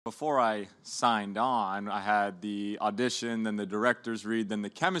Before I signed on, I had the audition, then the director's read, then the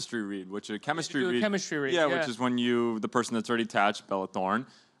chemistry read, which a chemistry read. Chemistry read. Yeah, which is when the person that's already attached, Bella Thorne,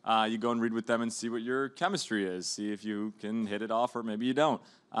 you go and read with them and see what your chemistry is, see if you can hit it off or maybe you don't.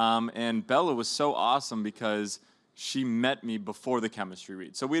 And Bella was so awesome because she met me before the chemistry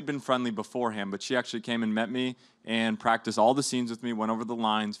read. So we had been friendly beforehand, but she actually came and met me and practiced all the scenes with me, went over the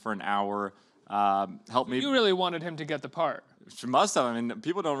lines for an hour, helped me. You really wanted him to get the part. She must have. I mean,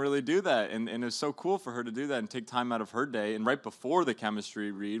 people don't really do that. And it was so cool for her to do that and take time out of her day. And right before the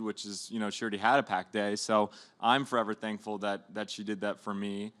chemistry read, which is, she already had a packed day. So I'm forever thankful that she did that for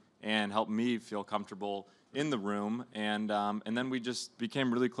me and helped me feel comfortable in the room. And then we just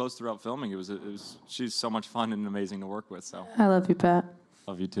became really close throughout filming. She's so much fun and amazing to work with. So I love you, Pat.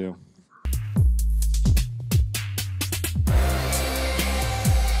 Love you too.